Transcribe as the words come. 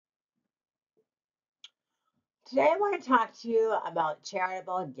Today I want to talk to you about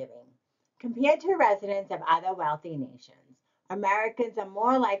charitable giving. Compared to residents of other wealthy nations, Americans are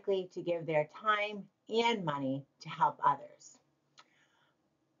more likely to give their time and money to help others.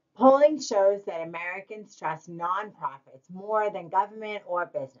 Polling shows that Americans trust nonprofits more than government or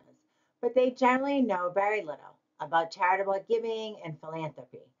business, but they generally know very little about charitable giving and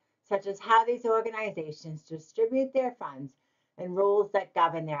philanthropy, such as how these organizations distribute their funds and rules that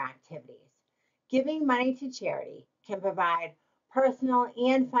govern their activities. Giving money to charity can provide personal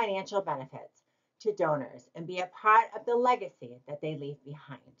and financial benefits to donors and be a part of the legacy that they leave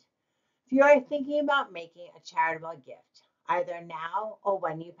behind. If you are thinking about making a charitable gift, either now or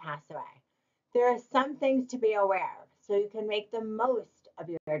when you pass away, there are some things to be aware of so you can make the most of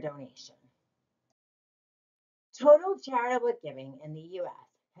your donation. Total charitable giving in the US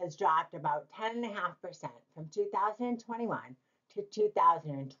has dropped about 10.5% from 2021 to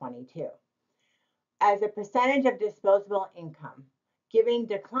 2022. As a percentage of disposable income, giving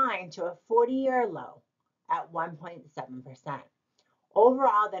declined to a 40-year low at 1.7%.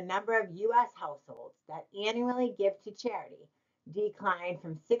 Overall, the number of US households that annually give to charity declined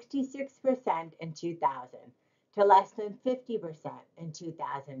from 66% in 2000 to less than 50% in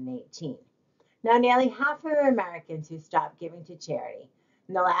 2018. Now, nearly half of Americans who stopped giving to charity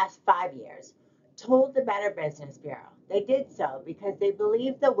in the last 5 years told the Better Business Bureau they did so because they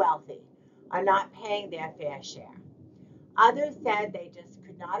believe the wealthy are not paying their fair share. Others said they just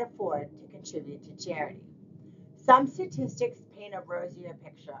could not afford to contribute to charity. Some statistics paint a rosier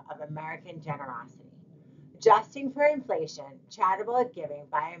picture of American generosity. Adjusting for inflation, charitable giving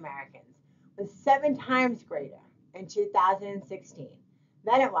by Americans was 7 times greater in 2016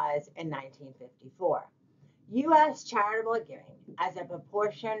 than it was in 1954. U.S. charitable giving as a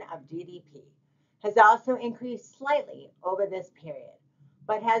proportion of GDP has also increased slightly over this period,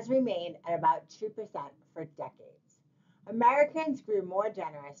 but has remained at about 2% for decades. Americans grew more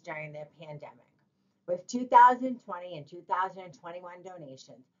generous during the pandemic, with 2020 and 2021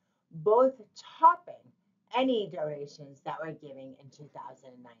 donations both topping any donations that were given in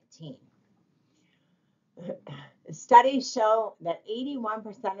 2019. Studies show that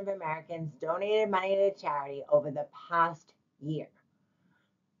 81% of Americans donated money to charity over the past year,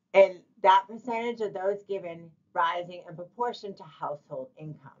 and that percentage of those given rising in proportion to household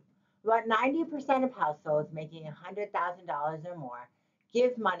income. About 90% of households making $100,000 or more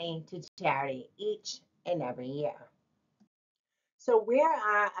give money to charity each and every year. So, where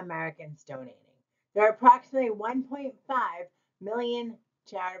are Americans donating? There are approximately 1.5 million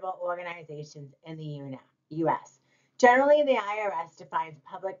charitable organizations in the US. Generally, the IRS defines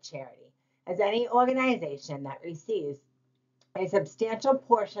public charity as any organization that receives a substantial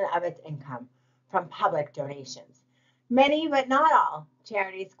portion of its income from public donations. Many, but not all,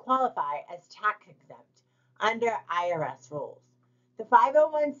 charities qualify as tax exempt under IRS rules. The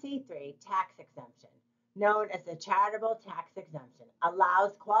 501c3 tax exemption, known as the charitable tax exemption,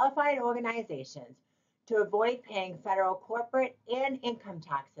 allows qualified organizations to avoid paying federal corporate and income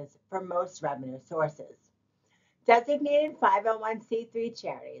taxes for most revenue sources. Designated 501c3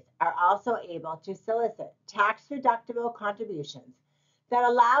 charities are also able to solicit tax-deductible contributions that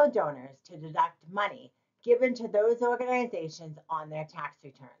allow donors to deduct money given to those organizations on their tax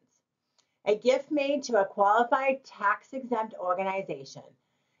returns. A gift made to a qualified tax-exempt organization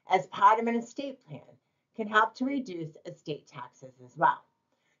as part of an estate plan can help to reduce estate taxes as well.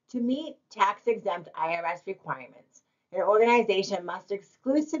 To meet tax-exempt IRS requirements, an organization must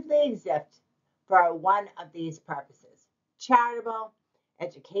exclusively exist for one of these purposes: charitable,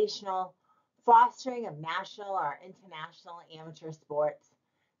 educational, fostering of national or international amateur sports,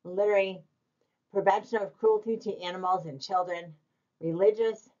 literary, prevention of cruelty to animals and children,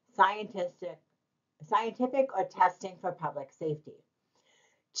 religious, scientific, or testing for public safety.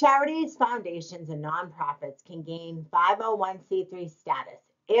 Charities, foundations, and nonprofits can gain 501c3 status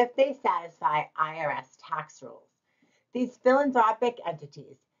if they satisfy IRS tax rules. These philanthropic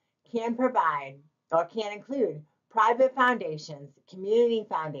entities can provide or can include private foundations, community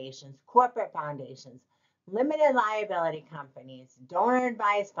foundations, corporate foundations, limited liability companies, donor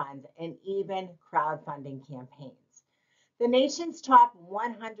advised funds, and even crowdfunding campaigns. The nation's top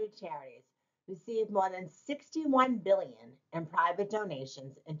 100 charities received more than $61 billion in private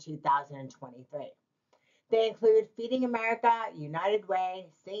donations in 2023. They include Feeding America, United Way,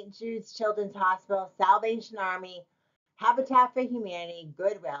 St. Jude's Children's Hospital, Salvation Army, Habitat for Humanity,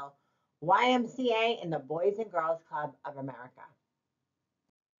 Goodwill, YMCA, and the Boys and Girls Club of America.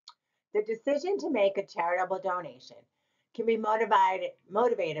 The decision to make a charitable donation can be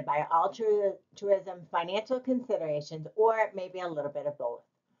motivated by altruism, financial considerations, or maybe a little bit of both.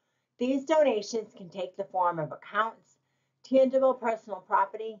 These donations can take the form of accounts, tangible personal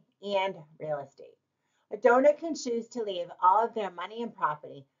property, and real estate. A donor can choose to leave all of their money and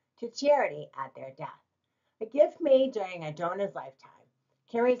property to charity at their death. A gift made during a donor's lifetime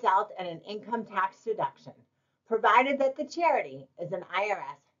can result in an income tax deduction, provided that the charity is an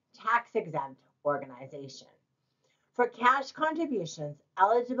IRS tax-exempt organization. For cash contributions,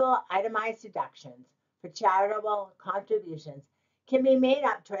 eligible itemized deductions for charitable contributions can be made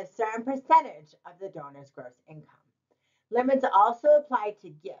up to a certain percentage of the donor's gross income. Limits also apply to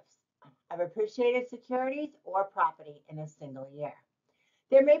gifts of appreciated securities or property in a single year.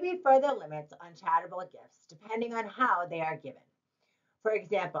 There may be further limits on charitable gifts depending on how they are given. For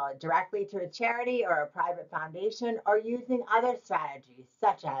example, directly to a charity or a private foundation, or using other strategies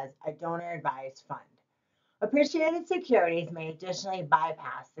such as a donor-advised fund. Appreciated securities may additionally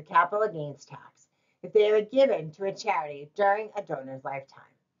bypass the capital gains tax if they are given to a charity during a donor's lifetime.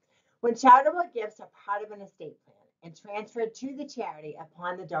 When charitable gifts are part of an estate plan and transferred to the charity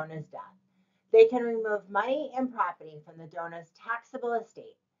upon the donor's death, they can remove money and property from the donor's taxable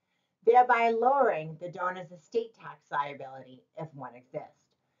estate, thereby lowering the donor's estate tax liability if one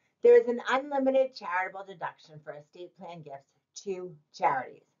exists. There is an unlimited charitable deduction for estate plan gifts to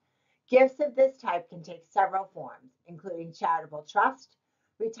charities. Gifts of this type can take several forms, including charitable trust,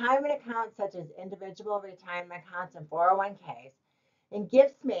 retirement accounts such as individual retirement accounts and 401ks, and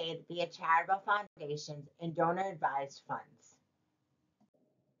gifts made via charitable foundations and donor-advised funds.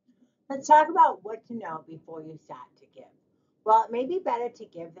 Let's talk about what to know before you start to give. While it may be better to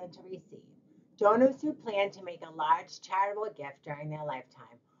give than to receive, donors who plan to make a large charitable gift during their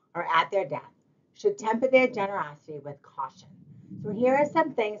lifetime or at their death should temper their generosity with caution. So here are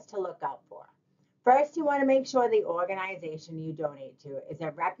some things to look out for. First, you want to make sure the organization you donate to is a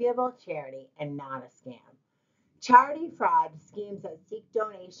reputable charity and not a scam. Charity fraud schemes that seek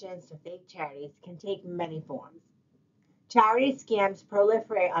donations to fake charities can take many forms. Charity scams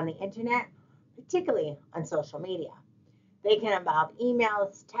proliferate on the internet, particularly on social media. They can involve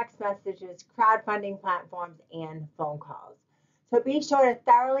emails, text messages, crowdfunding platforms, and phone calls. So be sure to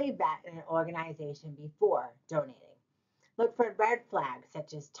thoroughly vet an organization before donating. Look for red flags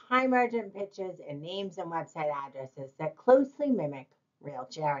such as time-urgent pitches and names and website addresses that closely mimic real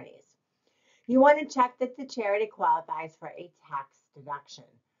charities. You want to check that the charity qualifies for a tax deduction.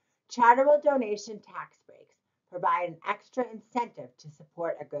 Charitable donation tax breaks provide an extra incentive to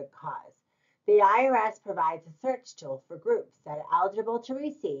support a good cause. The IRS provides a search tool for groups that are eligible to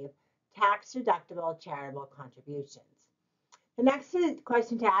receive tax-deductible charitable contributions. The next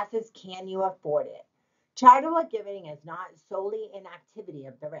question to ask is, can you afford it? Charitable giving is not solely an activity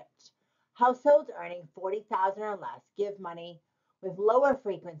of the rich. Households earning $40,000 or less give money with lower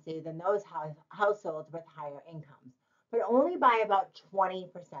frequency than those households with higher incomes, but only by about 20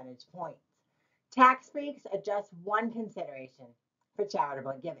 percentage points. Tax breaks are just one consideration for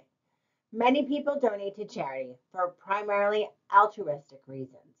charitable giving. Many people donate to charity for primarily altruistic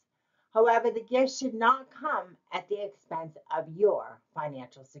reasons. However, the gift should not come at the expense of your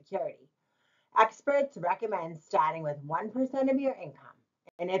financial security. Experts recommend starting with 1% of your income,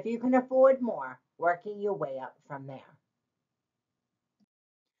 and if you can afford more, working your way up from there.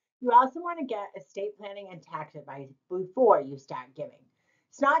 You also want to get estate planning and tax advice before you start giving.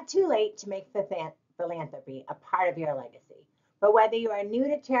 It's not too late to make philanthropy a part of your legacy, but whether you are new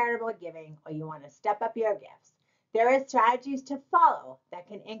to charitable giving or you want to step up your gifts, there are strategies to follow that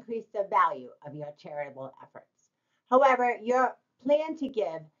can increase the value of your charitable efforts. However, your plan to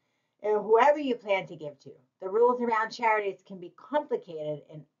give and whoever you plan to give to, the rules around charities can be complicated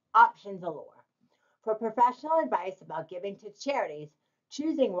and options galore. For professional advice about giving to charities,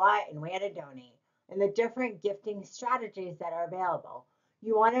 choosing what and where to donate, and the different gifting strategies that are available,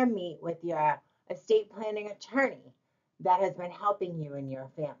 you want to meet with your estate planning attorney that has been helping you and your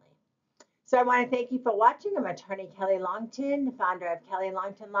family. So I want to thank you for watching. I'm attorney Kelly Longtin, founder of Kelly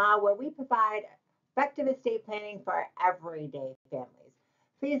Longtin Law, where we provide effective estate planning for everyday families.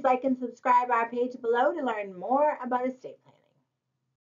 Please like and subscribe our page below to learn more about estate planning.